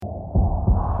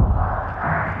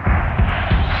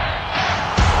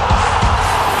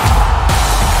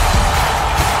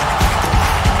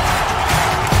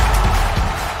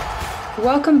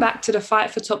Welcome back to the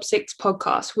Fight for Top 6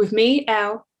 podcast with me,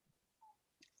 Elle.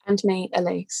 And me,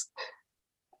 Elise.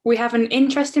 We have an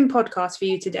interesting podcast for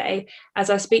you today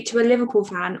as I speak to a Liverpool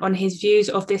fan on his views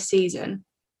of this season.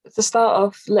 To start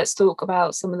off, let's talk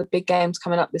about some of the big games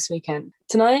coming up this weekend.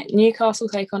 Tonight, Newcastle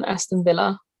take on Aston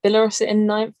Villa. Villa are sitting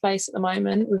 9th place at the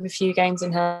moment with a few games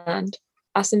in hand.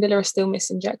 Aston Villa are still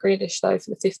missing Jack Grealish, though, for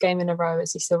the 5th game in a row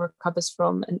as he still recovers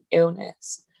from an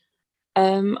illness.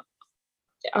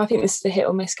 I think this is a hit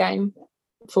or miss game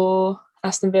for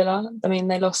Aston Villa. I mean,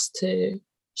 they lost to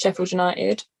Sheffield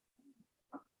United,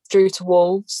 drew to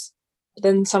Wolves.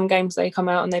 Then some games they come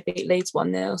out and they beat Leeds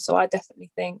 1-0. So I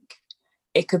definitely think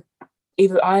it could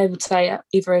either a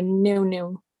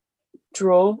 0-0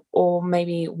 draw or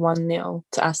maybe 1-0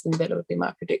 to Aston Villa would be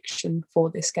my prediction for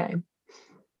this game.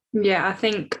 Yeah, I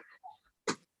think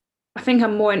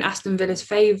I'm more in Aston Villa's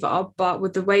favour, but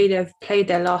with the way they've played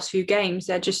their last few games,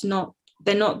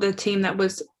 they're not the team that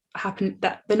was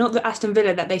they're not the Aston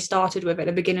Villa that they started with at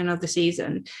the beginning of the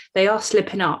season. They are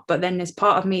slipping up, but then there's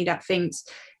part of me that thinks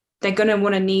they're going to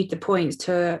want to need the points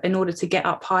in order to get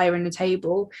up higher in the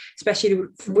table, especially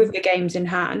with the games in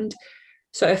hand.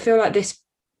 So I feel like this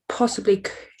possibly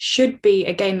should be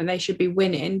a game that they should be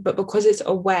winning, but because it's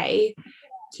away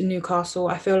to Newcastle,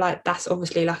 I feel like that's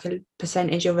obviously like a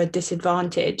percentage of a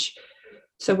disadvantage.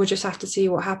 So we'll just have to see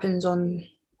what happens on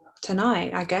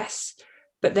tonight, I guess.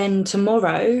 But then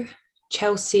tomorrow,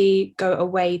 Chelsea go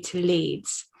away to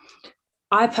Leeds.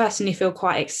 I personally feel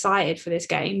quite excited for this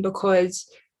game because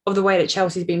of the way that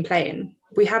Chelsea's been playing.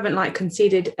 We haven't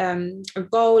conceded a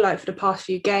goal for the past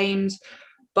few games,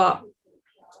 but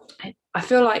I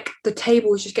feel like the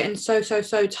table is just getting so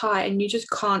tight and you just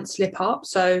can't slip up.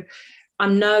 So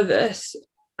I'm nervous,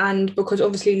 and because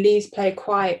obviously Leeds play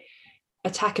quite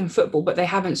attacking football, but they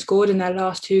haven't scored in their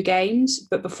last 2 games.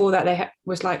 But before that, they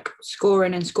was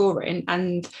scoring,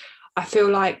 and I feel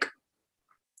like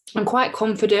I'm quite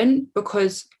confident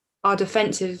because our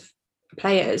defensive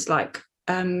players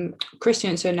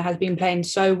Christensen has been playing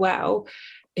so well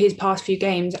his past few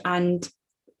games, and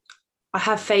I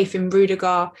have faith in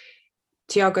Rudiger,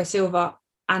 Thiago Silva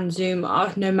and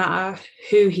Zuma, no matter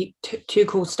who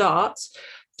Tuchel starts.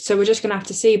 So we're just going to have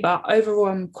to see. But overall,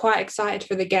 I'm quite excited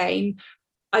for the game.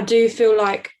 I do feel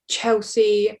like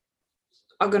Chelsea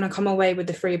are going to come away with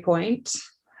the 3 points,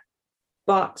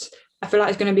 but I feel like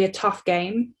it's going to be a tough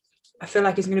game. I feel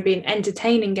like it's going to be an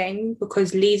entertaining game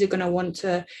because Leeds are going to want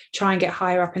to try and get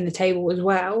higher up in the table as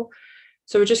well.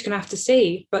 So we're just going to have to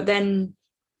see. But then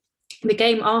the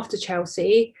game after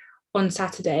Chelsea on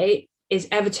Saturday is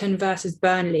Everton versus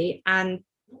Burnley. And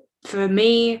for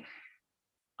me,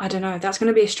 I don't know, that's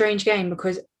going to be a strange game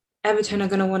because Everton are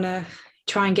going to want to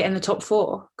try and get in the top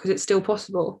 4 because it's still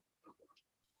possible.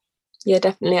 Yeah,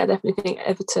 definitely. I definitely think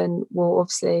Everton will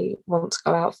obviously want to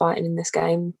go out fighting in this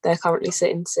game. They're currently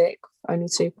sitting 6th, only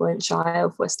 2 points shy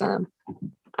of West Ham.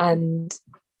 And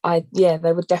they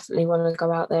would definitely want to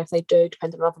go out there. If they do,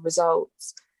 depending on other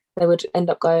results, they would end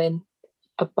up going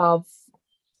above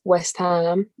West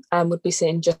Ham and would be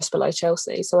sitting just below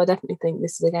Chelsea. So I definitely think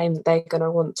this is a game that they're going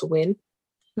to want to win.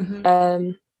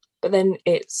 Mm-hmm. But then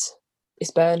it's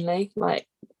Burnley.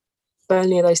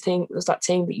 Burnley are those teams, there's that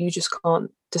team that you just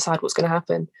can't decide what's going to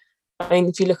happen. I mean,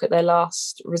 if you look at their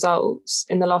last results,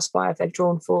 in the last 5, they've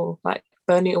drawn 4.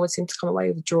 Burnley always seem to come away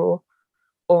with a draw,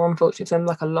 or unfortunately for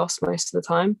them, a loss most of the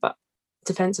time. But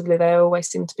defensively, they always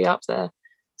seem to be up there.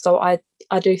 So I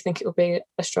do think it will be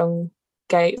a strong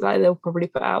game. They'll probably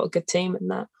put out a good team in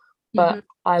that. But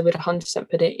I would 100%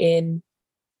 put it in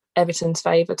Everton's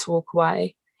favour to walk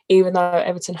away, even though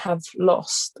Everton have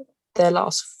lost their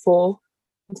last 4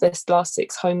 of their last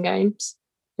 6 home games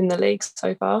in the league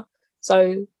so far.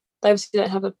 So they obviously don't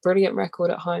have a brilliant record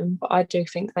at home, but I do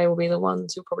think they will be the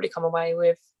ones who'll probably come away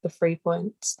with the 3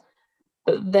 points.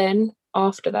 But then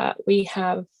after that, we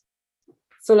have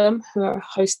Fulham, who are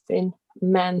hosting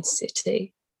Man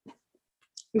City.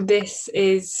 I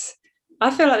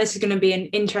feel like this is going to be an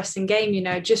interesting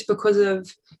game, just because of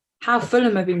how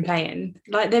Fulham have been playing.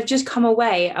 They've just come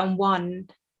away and won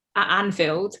at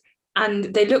Anfield, and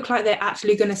they look like they're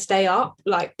actually going to stay up.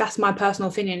 That's my personal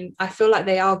opinion. I feel like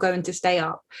they are going to stay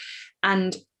up.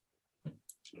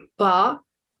 But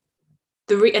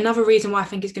another reason why I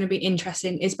think it's going to be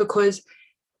interesting is because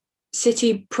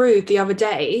City proved the other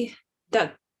day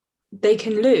that they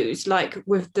can lose.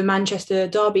 With the Manchester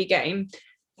Derby game,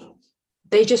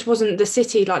 they just wasn't the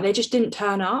City. They just didn't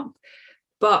turn up.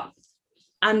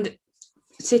 And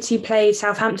City played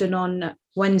Southampton on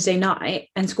Wednesday night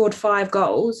and scored 5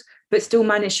 goals, but still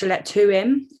managed to let 2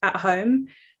 in at home.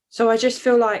 So I just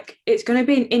feel like it's going to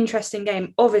be an interesting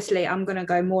game. Obviously, I'm going to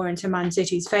go more into Man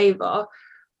City's favour,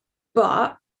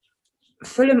 but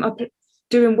Fulham are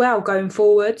doing well going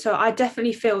forward. So I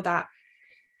definitely feel that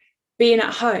being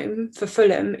at home for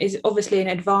Fulham is obviously an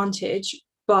advantage.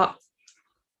 But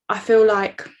I feel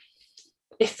like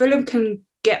if Fulham can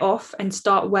get off and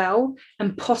start well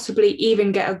and possibly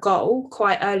even get a goal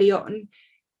quite early on,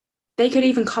 they could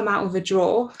even come out with a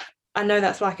draw. I know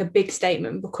that's like a big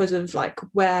statement because of like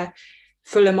where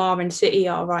Fulham are and City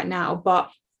are right now. But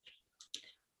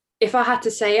if I had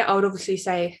to say it, I would obviously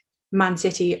say Man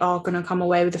City are going to come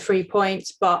away with the 3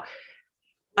 points. But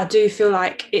I do feel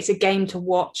like it's a game to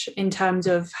watch in terms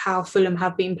of how Fulham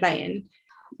have been playing.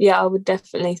 Yeah, I would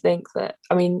definitely think that.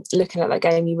 I mean, looking at that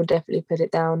game, you would definitely put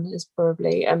it down as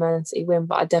probably a Man City win,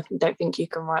 but I definitely don't think you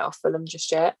can write off Fulham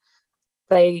just yet.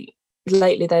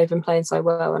 Lately they've been playing so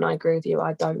well, and I agree with you.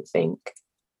 I think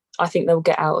they'll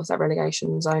get out of that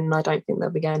relegation zone, and I don't think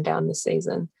they'll be going down this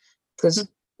season because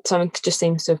something just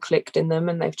seems to have clicked in them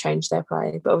and they've changed their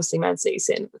play. But obviously, Man City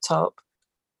sitting at the top,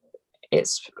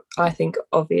 it's, I think,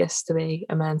 obvious to be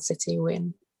a Man City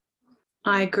win.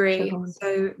 I agree.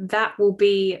 So that will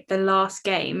be the last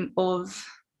game of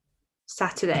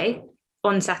Saturday,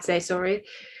 sorry.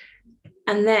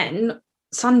 And then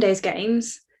Sunday's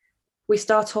games, we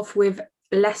start off with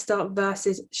Leicester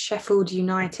versus Sheffield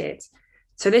United.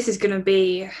 So this is going to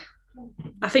be,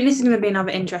 I think this is going to be another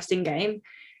interesting game.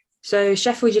 So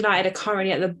Sheffield United are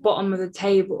currently at the bottom of the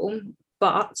table,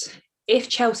 but if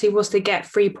Chelsea was to get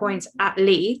 3 points at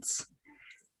Leeds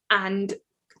and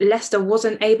Leicester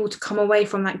wasn't able to come away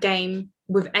from that game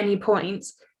with any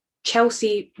points,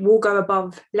 Chelsea will go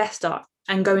above Leicester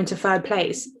and go into third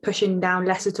place, pushing down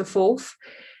Leicester to fourth.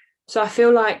 So I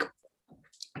feel like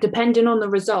depending on the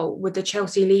result with the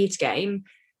Chelsea Leeds game,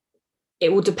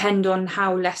 it will depend on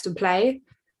how Leicester play,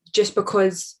 just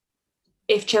because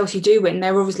if Chelsea do win,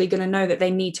 they're obviously going to know that they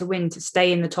need to win to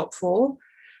stay in the top four.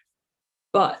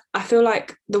 But I feel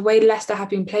like the way Leicester have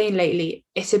been playing lately,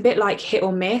 it's a bit like hit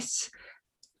or miss.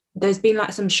 There's been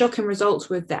like some shocking results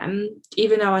with them,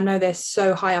 even though I know they're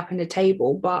so high up in the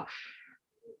table. But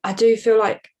I do feel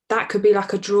like that could be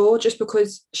like a draw just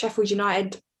because Sheffield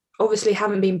United obviously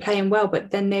haven't been playing well,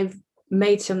 but then they've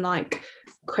made some like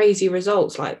crazy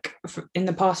results like in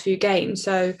the past few games.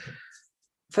 So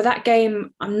for that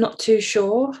game, I'm not too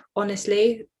sure,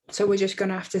 honestly. So we're just going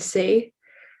to have to see.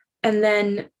 And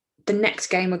then the next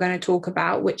game we're going to talk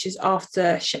about, which is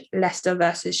after Leicester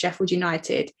versus Sheffield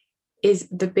United, is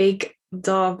the big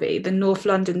derby, the North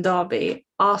London derby,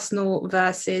 Arsenal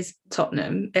versus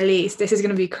Tottenham. Elise, this is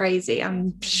going to be crazy.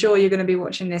 I'm sure you're going to be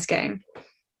watching this game.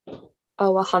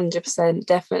 Oh, 100%.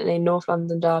 Definitely North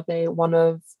London derby,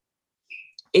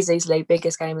 is easily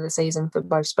biggest game of the season for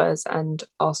both Spurs and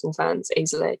Arsenal fans,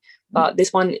 easily. But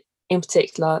this one in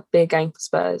particular, big game for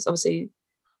Spurs. Obviously,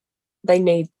 they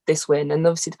need this win, and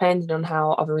obviously depending on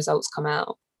how other results come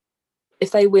out,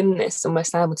 if they win this and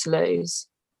West Ham were to lose,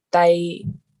 they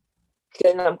could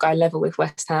end up going level with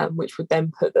West Ham, which would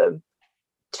then put them,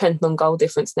 depending on goal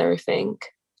difference and everything,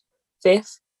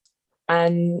 fifth.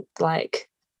 And like,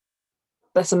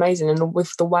 that's amazing. And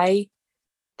with the way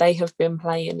they have been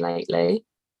playing lately,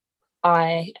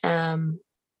 I am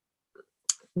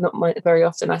very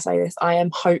often I say this, I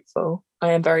am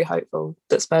very hopeful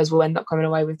that Spurs will end up coming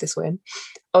away with this win.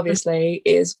 Obviously, it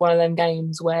is one of them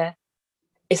games where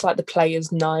it's like the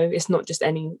players know it's not just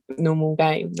any normal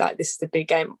game. Like, this is the big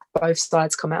game. Both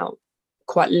sides come out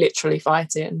quite literally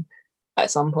fighting at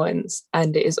some points,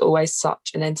 and it is always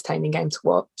such an entertaining game to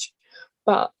watch.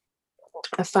 But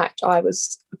a fact I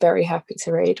was very happy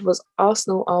to read was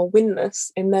Arsenal are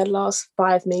winless in their last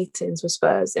 5 meetings with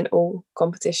Spurs in all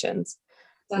competitions,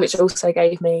 which also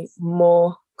gave me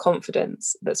more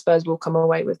confidence that Spurs will come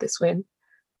away with this win.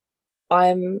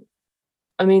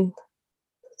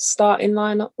 Starting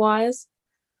lineup wise,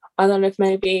 I don't know if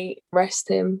maybe rest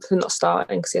him for not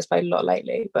starting because he has played a lot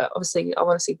lately, but obviously I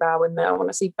want to see Bow in there. I want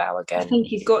to see Bow again. I think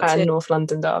he's got at to. North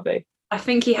London derby. I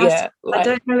think he has. I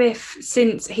don't know if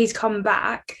since he's come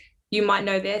back, you might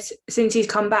know this, since he's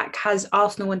come back, has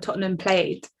Arsenal and Tottenham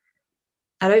played?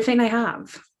 I don't think they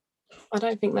have. I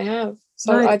don't think they have.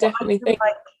 So no, I definitely think...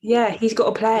 he's got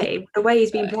to play the way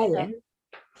he's been playing.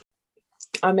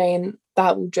 I mean,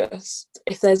 that will just...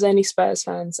 If there's any Spurs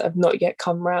fans that have not yet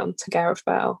come round to Gareth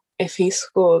Bale, if he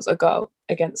scores a goal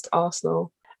against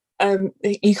Arsenal,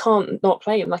 you can't not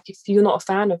play him. Like, if you're not a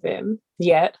fan of him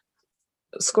yet,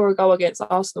 score a goal against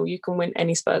Arsenal, you can win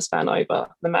any Spurs fan over,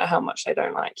 no matter how much they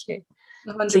don't like you.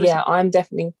 100%. So yeah, I'm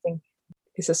definitely thinking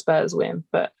it's a Spurs win,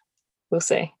 but we'll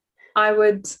see. I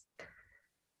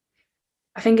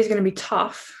think it's going to be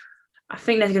tough. I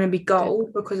think there's going to be goal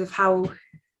because of how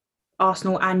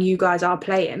Arsenal and you guys are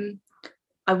playing.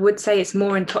 I would say it's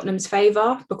more in Tottenham's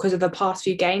favour because of the past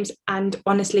few games. And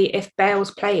honestly, if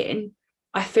Bale's playing,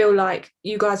 I feel like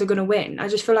you guys are going to win. I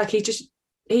just feel like he's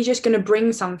just going to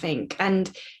bring something,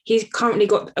 and he's currently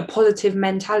got a positive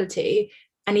mentality,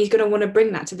 and he's going to want to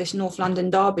bring that to this North London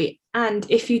derby. And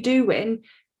if you do win,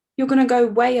 you're going to go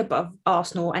way above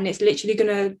Arsenal, and it's literally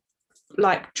going to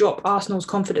like drop Arsenal's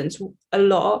confidence a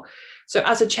lot. So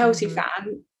as a Chelsea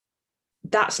fan,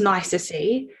 that's nice to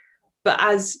see. But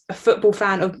as a football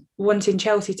fan of wanting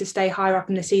Chelsea to stay higher up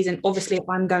in the season, obviously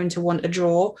I'm going to want a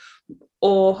draw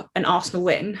or an Arsenal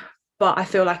win. But I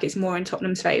feel like it's more in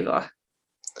Tottenham's favour.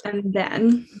 And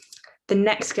then the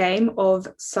next game of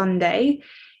Sunday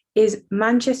is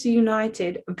Manchester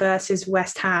United versus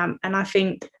West Ham. And I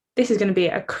think this is going to be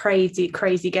a crazy,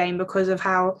 crazy game because of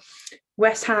how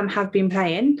West Ham have been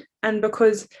playing and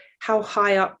because how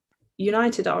high up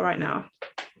United are right now.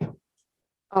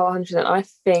 Oh, 100%. I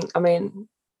think, I mean,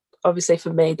 obviously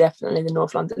for me, definitely the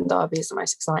North London derby is the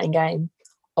most exciting game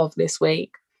of this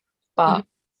week. But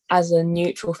as a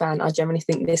neutral fan, I generally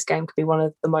think this game could be one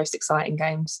of the most exciting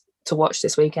games to watch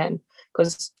this weekend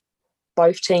because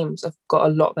both teams have got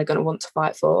a lot they're going to want to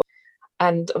fight for.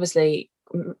 And obviously,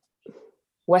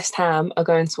 West Ham are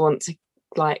going to want to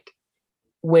like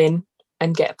win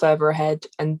and get further ahead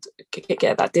and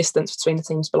get that distance between the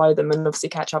teams below them and obviously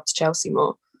catch up to Chelsea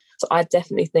more. So I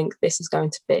definitely think this is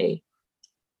going to be,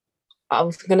 I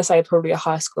was going to say probably a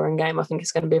high scoring game. I think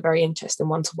it's going to be a very interesting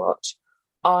one to watch.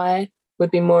 I would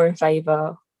be more in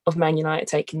favour of Man United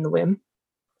taking the win,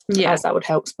 as that would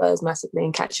help Spurs massively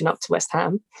in catching up to West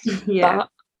Ham. But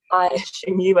I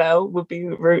assume UL would be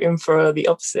rooting for the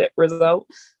opposite result.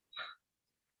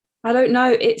 I don't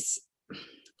know.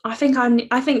 I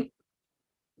think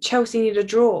Chelsea need a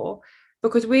draw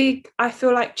because I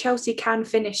feel like Chelsea can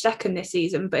finish second this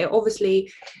season, but it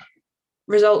obviously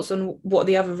results on what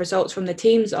the other results from the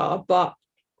teams are. But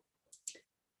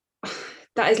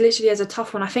that is literally as a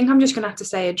tough one. I think I'm just going to have to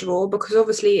say a draw because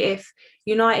obviously if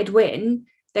United win,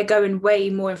 they're going way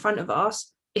more in front of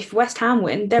us. If West Ham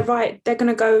win, they're going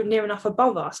to go near enough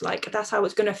above us. Like that's how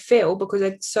it's going to feel because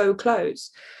they're so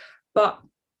close. But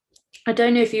I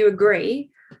don't know if you agree.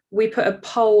 We put a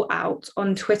poll out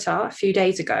on Twitter a few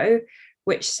days ago,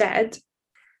 which said,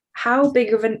 how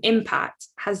big of an impact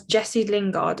has Jesse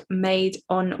Lingard made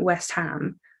on West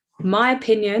Ham? My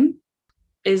opinion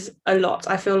is a lot.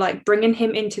 I feel like bringing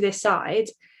him into this side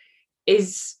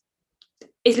is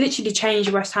literally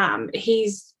changed West Ham.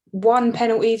 He's won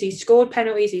penalties, he's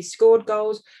scored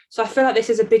goals. So I feel like this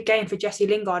is a big game for Jesse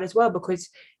Lingard as well because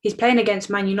he's playing against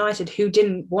Man United who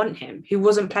didn't want him, who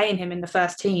wasn't playing him in the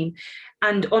first team.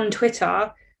 And on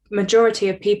Twitter, majority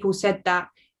of people said that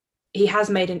he has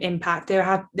made an impact.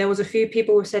 There was a few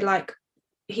people who said like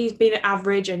he's been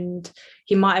average and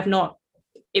it might have not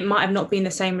been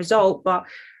the same result, but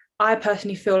I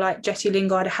personally feel like Jesse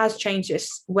Lingard has changed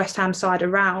this West Ham side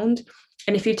around.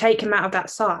 And if you take him out of that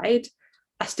side,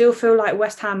 I still feel like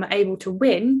West Ham are able to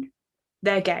win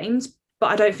their games,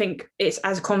 but I don't think it's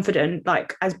as confident,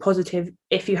 like as positive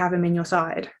if you have him in your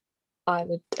side. I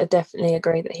would definitely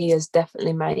agree that he has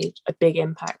definitely made a big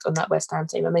impact on that West Ham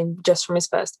team. I mean, just from his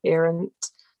first appearance,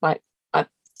 like I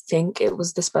think it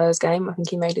was the Spurs game. I think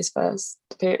he made his first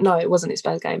appearance. No, it wasn't his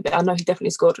Spurs game, but I know he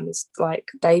definitely scored on his like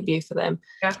debut for them,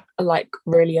 like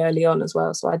really early on as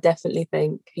well. So I definitely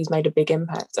think he's made a big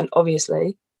impact. And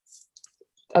obviously,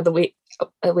 at the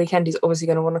weekend, he's obviously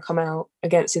going to want to come out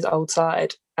against his old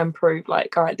side and prove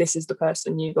like, all right, this is the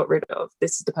person you got rid of.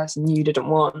 This is the person you didn't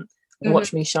want.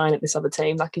 Watch me shine at this other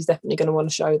team. Like he's definitely going to want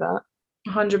to show that.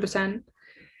 100%.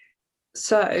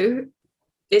 So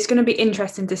it's going to be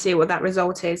interesting to see what that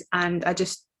result is. And I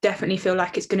just definitely feel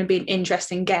like it's going to be an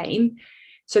interesting game.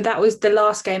 So that was the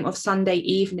last game of Sunday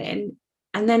evening.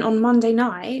 And then on Monday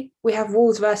night, we have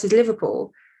Wolves versus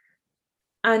Liverpool.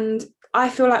 And I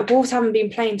feel like Wolves haven't been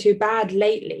playing too bad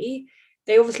lately.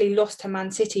 They obviously lost to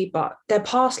Man City, but their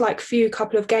past like few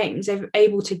couple of games, they've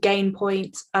able to gain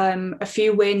points, a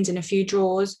few wins and a few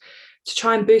draws to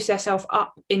try and boost themselves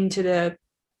up into the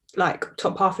like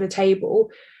top half of the table.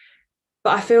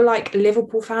 But I feel like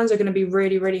Liverpool fans are going to be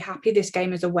really, really happy this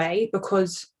game is away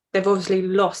because they've obviously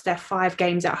lost their 5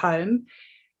 games at home.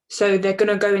 So they're going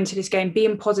to go into this game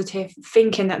being positive,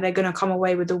 thinking that they're going to come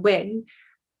away with a win.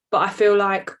 But I feel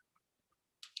like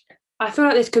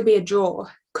this could be a draw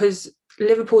because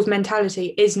Liverpool's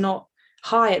mentality is not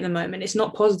high at the moment. It's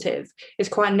not positive. It's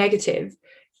quite negative.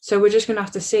 So we're just going to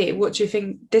have to see. What do you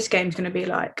think this game's going to be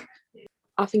like?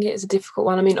 I think it's a difficult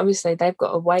one. I mean, obviously, they've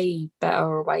got a way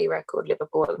better away record,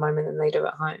 Liverpool, at the moment than they do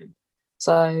at home.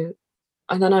 So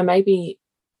I don't know, maybe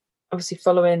obviously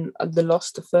following the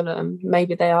loss to Fulham,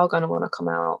 maybe they are going to want to come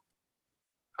out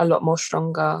a lot more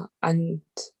stronger. And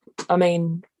I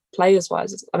mean, players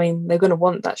wise, I mean, they're going to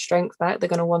want that strength back. They're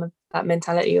going to want that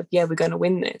mentality of, yeah, we're going to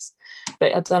win this.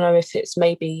 But I don't know if it's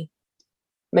maybe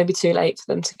too late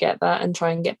for them to get that and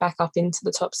try and get back up into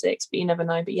the top six, but you never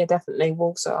know. But yeah, definitely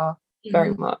Wolves are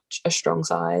very much a strong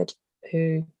side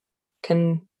who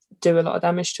can do a lot of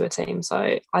damage to a team.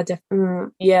 So I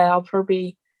definitely, yeah,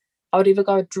 I would either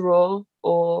go a draw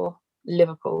or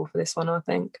Liverpool for this one, I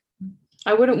think.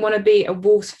 I wouldn't want to be a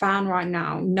Wolves fan right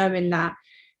now, knowing that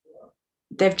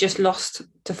they've just lost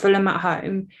to Fulham at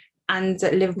home and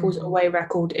that Liverpool's away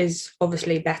record is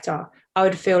obviously better. I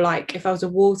would feel like if I was a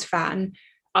Wolves fan,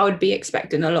 I would be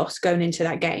expecting a loss going into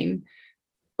that game.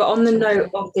 But on the note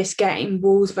of this game,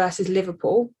 Wolves versus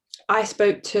Liverpool, I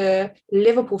spoke to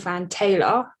Liverpool fan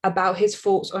Taylor about his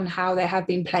thoughts on how they have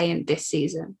been playing this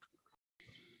season.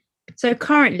 So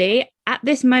currently, at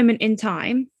this moment in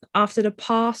time, after the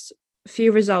past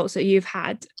few results that you've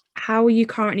had, how are you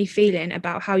currently feeling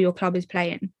about how your club is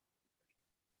playing?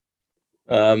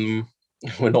 We're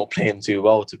not playing too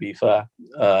well, to be fair.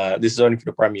 This is only for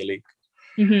the Premier League.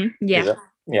 Mm-hmm. Yeah.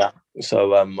 Yeah.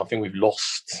 So I think we've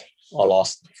lost our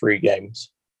last 3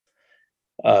 games.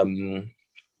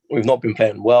 We've not been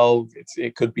playing well.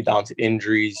 It could be down to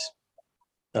injuries.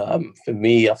 For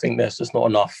me, I think there's just not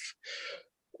enough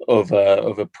of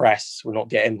a press. We're not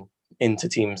getting into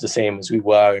teams the same as we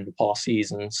were in the past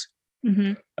seasons.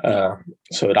 Mm-hmm.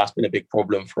 So that's been a big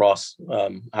problem for us,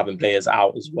 having players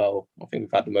out as well. I think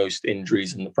we've had the most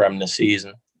injuries in the Prem this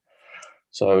season.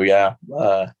 So yeah,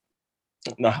 no,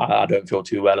 I don't feel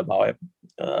too well about it.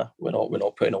 We're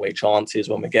not putting away chances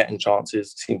when we're getting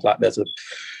chances. It seems like there's a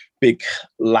big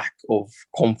lack of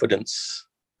confidence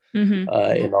in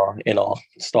our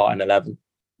starting 11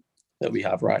 that we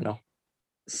have right now.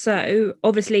 So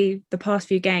obviously the past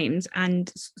few games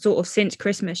and sort of since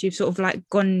Christmas, you've sort of like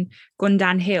gone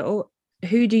downhill.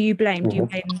 Who do you blame? Do you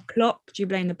blame Klopp? Do you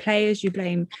blame the players? Do you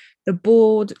blame the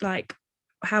board? Like,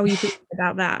 how are you feeling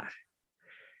about that?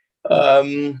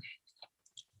 I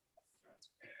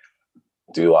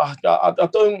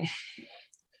don't.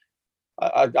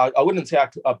 I wouldn't say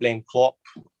I blame Klopp.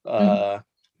 I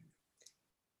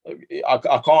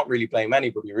can't really blame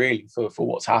anybody really for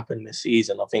what's happened this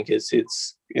season. I think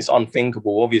it's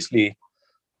unthinkable. Obviously,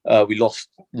 we lost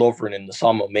Lovren in the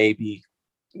summer. Maybe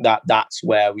that's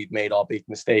where we've made our big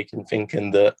mistake in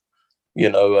thinking that,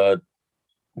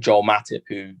 Joel Matip,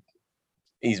 who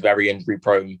he's very injury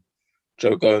prone,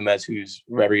 Joe Gomez, who's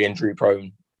very injury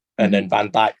prone, and then Van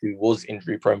Dijk, who was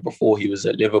injury prone before he was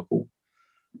at Liverpool.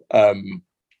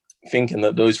 Thinking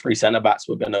that those 3 centre backs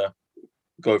were going to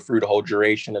go through the whole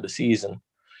duration of the season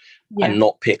and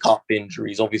not pick up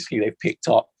injuries. Obviously, they've picked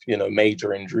up,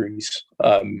 major injuries.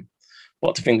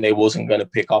 But to think they wasn't going to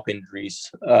pick up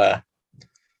injuries, I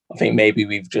think maybe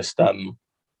we've just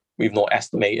we've not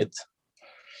estimated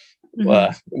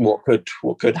what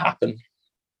could happen.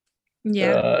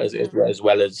 As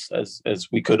well as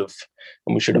we could have,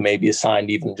 and we should have maybe assigned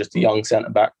even just a young centre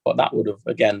back, but that would have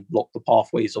again blocked the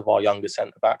pathways of our younger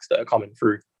centre backs that are coming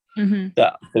through.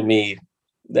 That for me,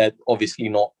 they're obviously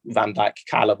not Van Dijk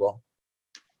caliber,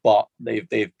 but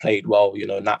they've played well.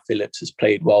 Nat Phillips has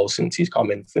played well since he's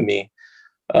come in for me,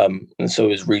 and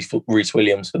so is Reece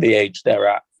Williams for the age they're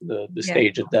at, the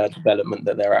stage of their development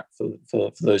that they're at.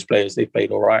 For those players, they've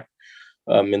played all right.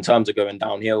 In terms of going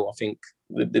downhill, I think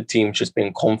the team's just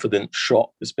been confidence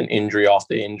shot. There's been injury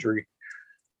after injury,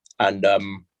 and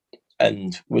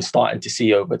we're starting to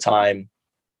see over time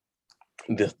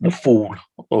the fall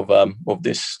of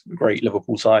this great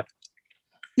Liverpool side.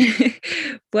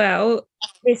 Well,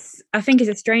 this I think is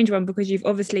a strange one because you've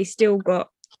obviously still got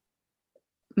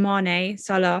Mane,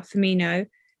 Salah, Firmino,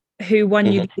 who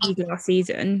won you the league last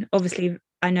season. Obviously,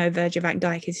 I know Virgil van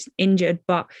Dijk is injured,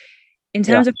 but in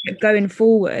terms of going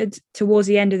forward towards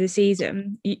the end of the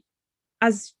season,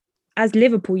 as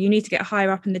Liverpool, you need to get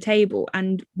higher up in the table.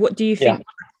 And what do you think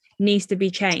needs to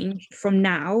be changed from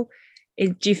now?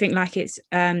 Do you think like it's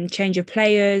change of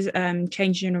players,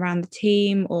 changing around the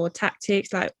team or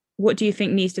tactics? Like, what do you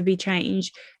think needs to be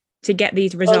changed to get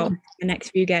these results in the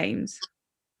next few games?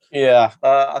 Yeah,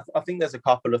 I think there's a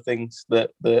couple of things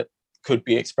that could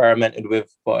be experimented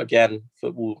with, but again,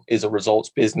 football is a results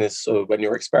business. So when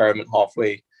you're experimenting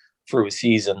halfway through a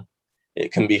season,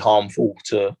 it can be harmful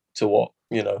to what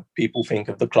people think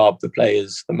of the club, the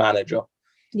players, the manager.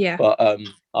 Yeah. But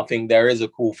I think there is a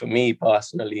call for me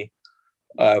personally.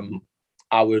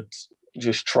 I would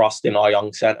just trust in our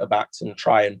young centre backs and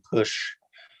try and push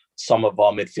some of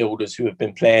our midfielders who have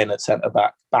been playing at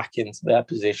centre-back back into their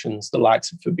positions, the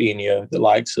likes of Fabinho, the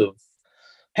likes of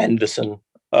Henderson,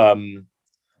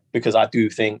 because I do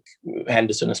think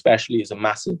Henderson especially is a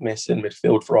massive miss in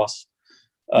midfield for us.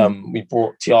 We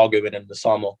brought Thiago in the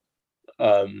summer,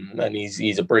 and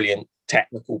he's a brilliant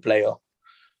technical player.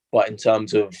 But in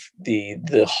terms of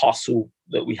the hustle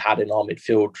that we had in our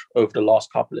midfield over the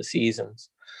last couple of seasons,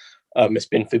 it's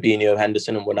been Fabinho,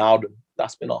 Henderson and Wijnaldum.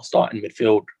 That's been our starting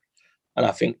midfield. And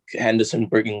I think Henderson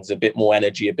brings a bit more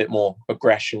energy, a bit more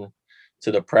aggression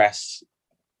to the press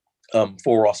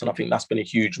for us. And I think that's been a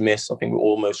huge miss. I think we're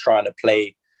almost trying to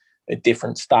play a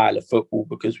different style of football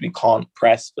because we can't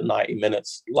press for 90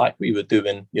 minutes like we were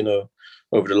doing,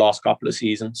 over the last couple of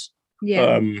seasons.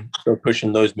 Yeah. So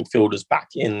pushing those midfielders back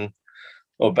in,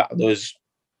 or back those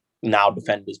now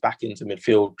defenders back into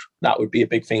midfield, that would be a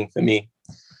big thing for me.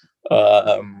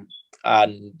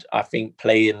 And I think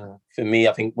for me,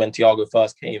 I think when Thiago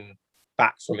first came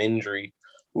back from injury,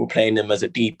 we were playing him as a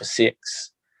deeper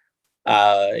six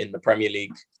in the Premier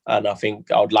League. And I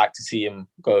think I would like to see him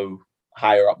go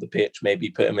higher up the pitch, maybe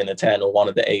put him in a 10 or one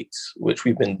of the 8s, which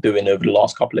we've been doing over the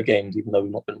last couple of games, even though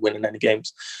we've not been winning any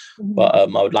games. Mm-hmm. But I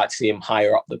would like to see him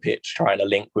higher up the pitch, trying to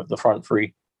link with the front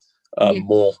three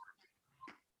more.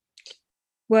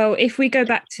 Well, if we go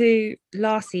back to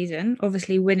last season,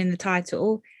 obviously winning the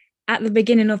title, at the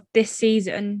beginning of this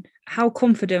season, how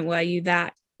confident were you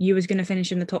that you was going to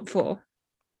finish in the top 4?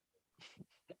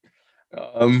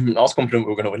 I was confident we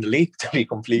were going to win the league, to be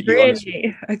completely honest.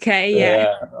 Really? Okay,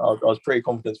 yeah. I was pretty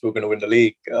confident we were going to win the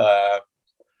league.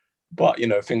 But,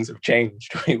 things have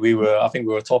changed. I think we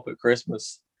were top at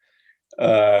Christmas.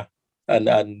 And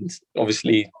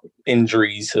obviously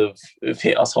injuries have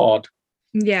hit us hard.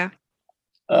 Yeah.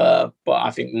 But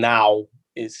I think now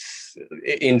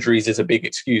injuries is a big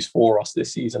excuse for us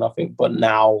this season, I think. But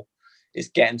now it's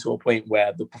getting to a point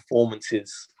where the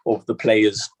performances of the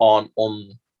players aren't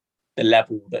on the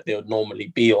level that they would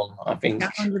normally be on. I think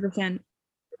 100%.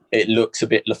 It looks a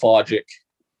bit lethargic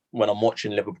when I'm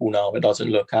watching Liverpool now. It doesn't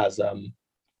look it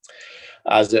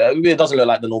doesn't look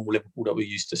like the normal Liverpool that we're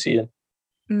used to seeing.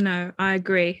 No, I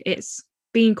agree. It's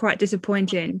been quite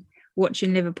disappointing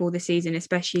watching Liverpool this season,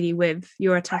 especially with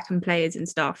your attacking players and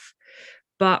stuff.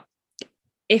 But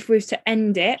if we was to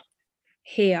end it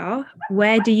here,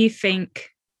 where do you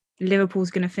think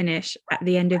Liverpool's going to finish at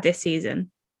the end of this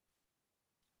season?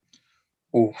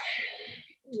 Oh,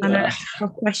 I know that's a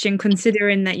tough question,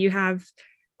 considering that you have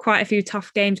quite a few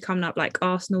tough games coming up, like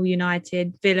Arsenal,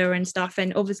 United, Villa and stuff.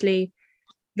 And obviously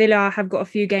Villa have got a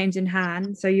few games in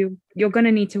hand. So you're going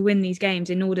to need to win these games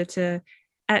in order to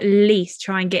at least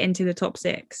try and get into the top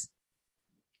 6.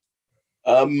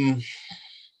 I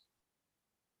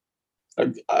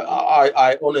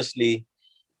honestly,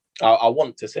 I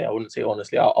want to say, I wouldn't say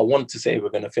honestly, I want to say we're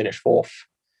going to finish 4th.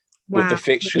 Wow. With the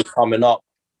fixtures coming up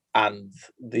and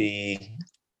the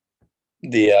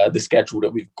schedule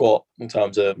that we've got in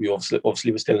terms of, we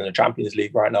obviously we're still in the Champions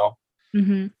League right now.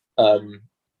 Mm-hmm.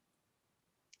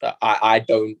 I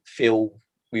don't feel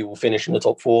we will finish in the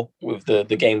top 4 with the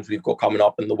games we've got coming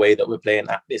up and the way that we're playing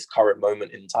at this current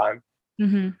moment in time.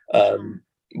 Mm-hmm.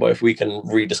 But if we can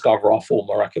rediscover our form,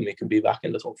 I reckon we can be back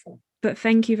in the top 4. But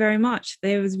thank you very much.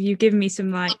 You give me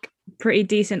some pretty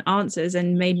decent answers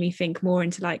and made me think more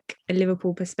into a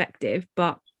Liverpool perspective.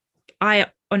 But I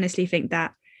honestly think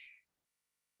that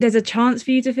there's a chance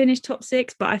for you to finish top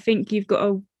 6, but I think you've got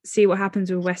to see what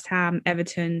happens with West Ham,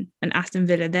 Everton and Aston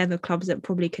Villa. They're the clubs that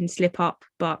probably can slip up,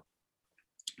 but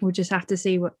we'll just have to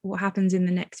see what happens in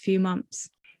the next few months.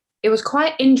 It was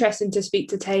quite interesting to speak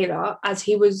to Taylor, as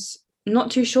he was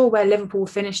not too sure where Liverpool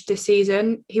finished this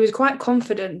season. He was quite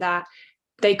confident that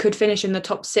they could finish in the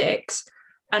top 6.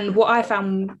 And what I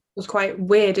found was quite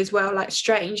weird as well,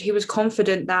 strange. He was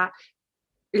confident that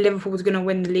Liverpool was going to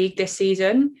win the league this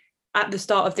season at the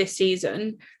start of this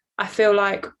season. I feel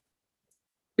like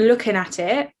looking at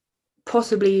it,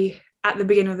 possibly at the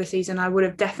beginning of the season, I would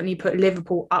have definitely put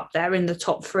Liverpool up there in the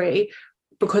top 3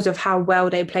 because of how well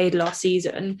they played last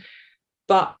season.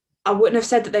 But I wouldn't have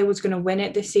said that they was going to win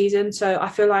it this season. So I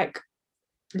feel like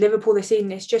Liverpool this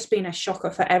season, it's just been a shocker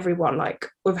for everyone,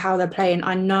 with how they're playing.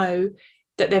 I know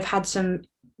that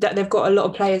they've got a lot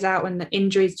of players out and the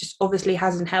injuries just obviously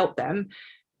hasn't helped them.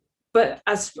 But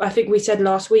as I think we said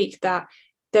last week, that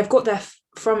they've got their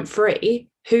front 3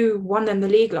 who won them the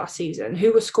league last season,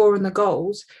 who were scoring the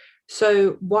goals.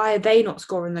 So why are they not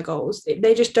scoring the goals?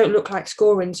 They just don't look like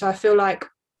scoring. So I feel like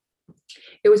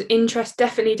it was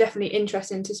definitely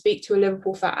interesting to speak to a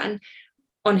Liverpool fan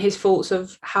on his thoughts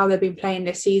of how they've been playing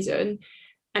this season.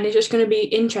 And it's just going to be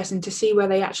interesting to see where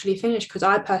they actually finish, because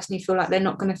I personally feel like they're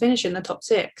not going to finish in the top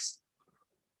 6.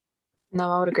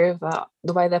 No, I would agree with that.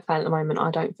 The way they're playing at the moment,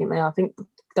 I don't think they are. I think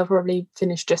they'll probably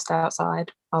finish just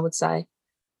outside, I would say.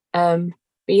 But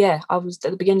yeah, I was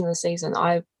at the beginning of the season,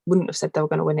 I wouldn't have said they were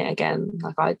going to win it again.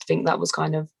 Like, I think that was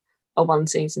kind of a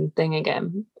one-season thing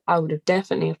again. I would have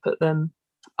definitely have put them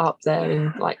up there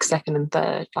in like 2nd and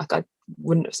 3rd. Like, I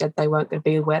wouldn't have said they weren't going to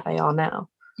be where they are now.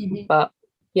 Mm-hmm. But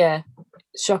yeah,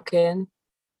 shocking.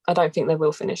 I don't think they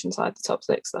will finish inside the top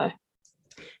 6 though.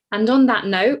 And on that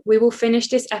note, we will finish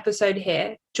this episode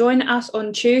here. Join us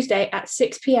on Tuesday at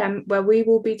 6 p.m, where we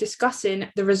will be discussing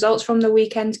the results from the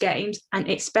weekend's games, and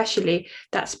especially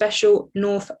that special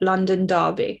North London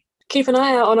derby. Keep an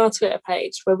eye out on our Twitter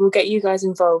page, where we'll get you guys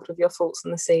involved with your thoughts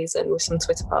on the season with some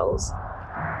Twitter polls.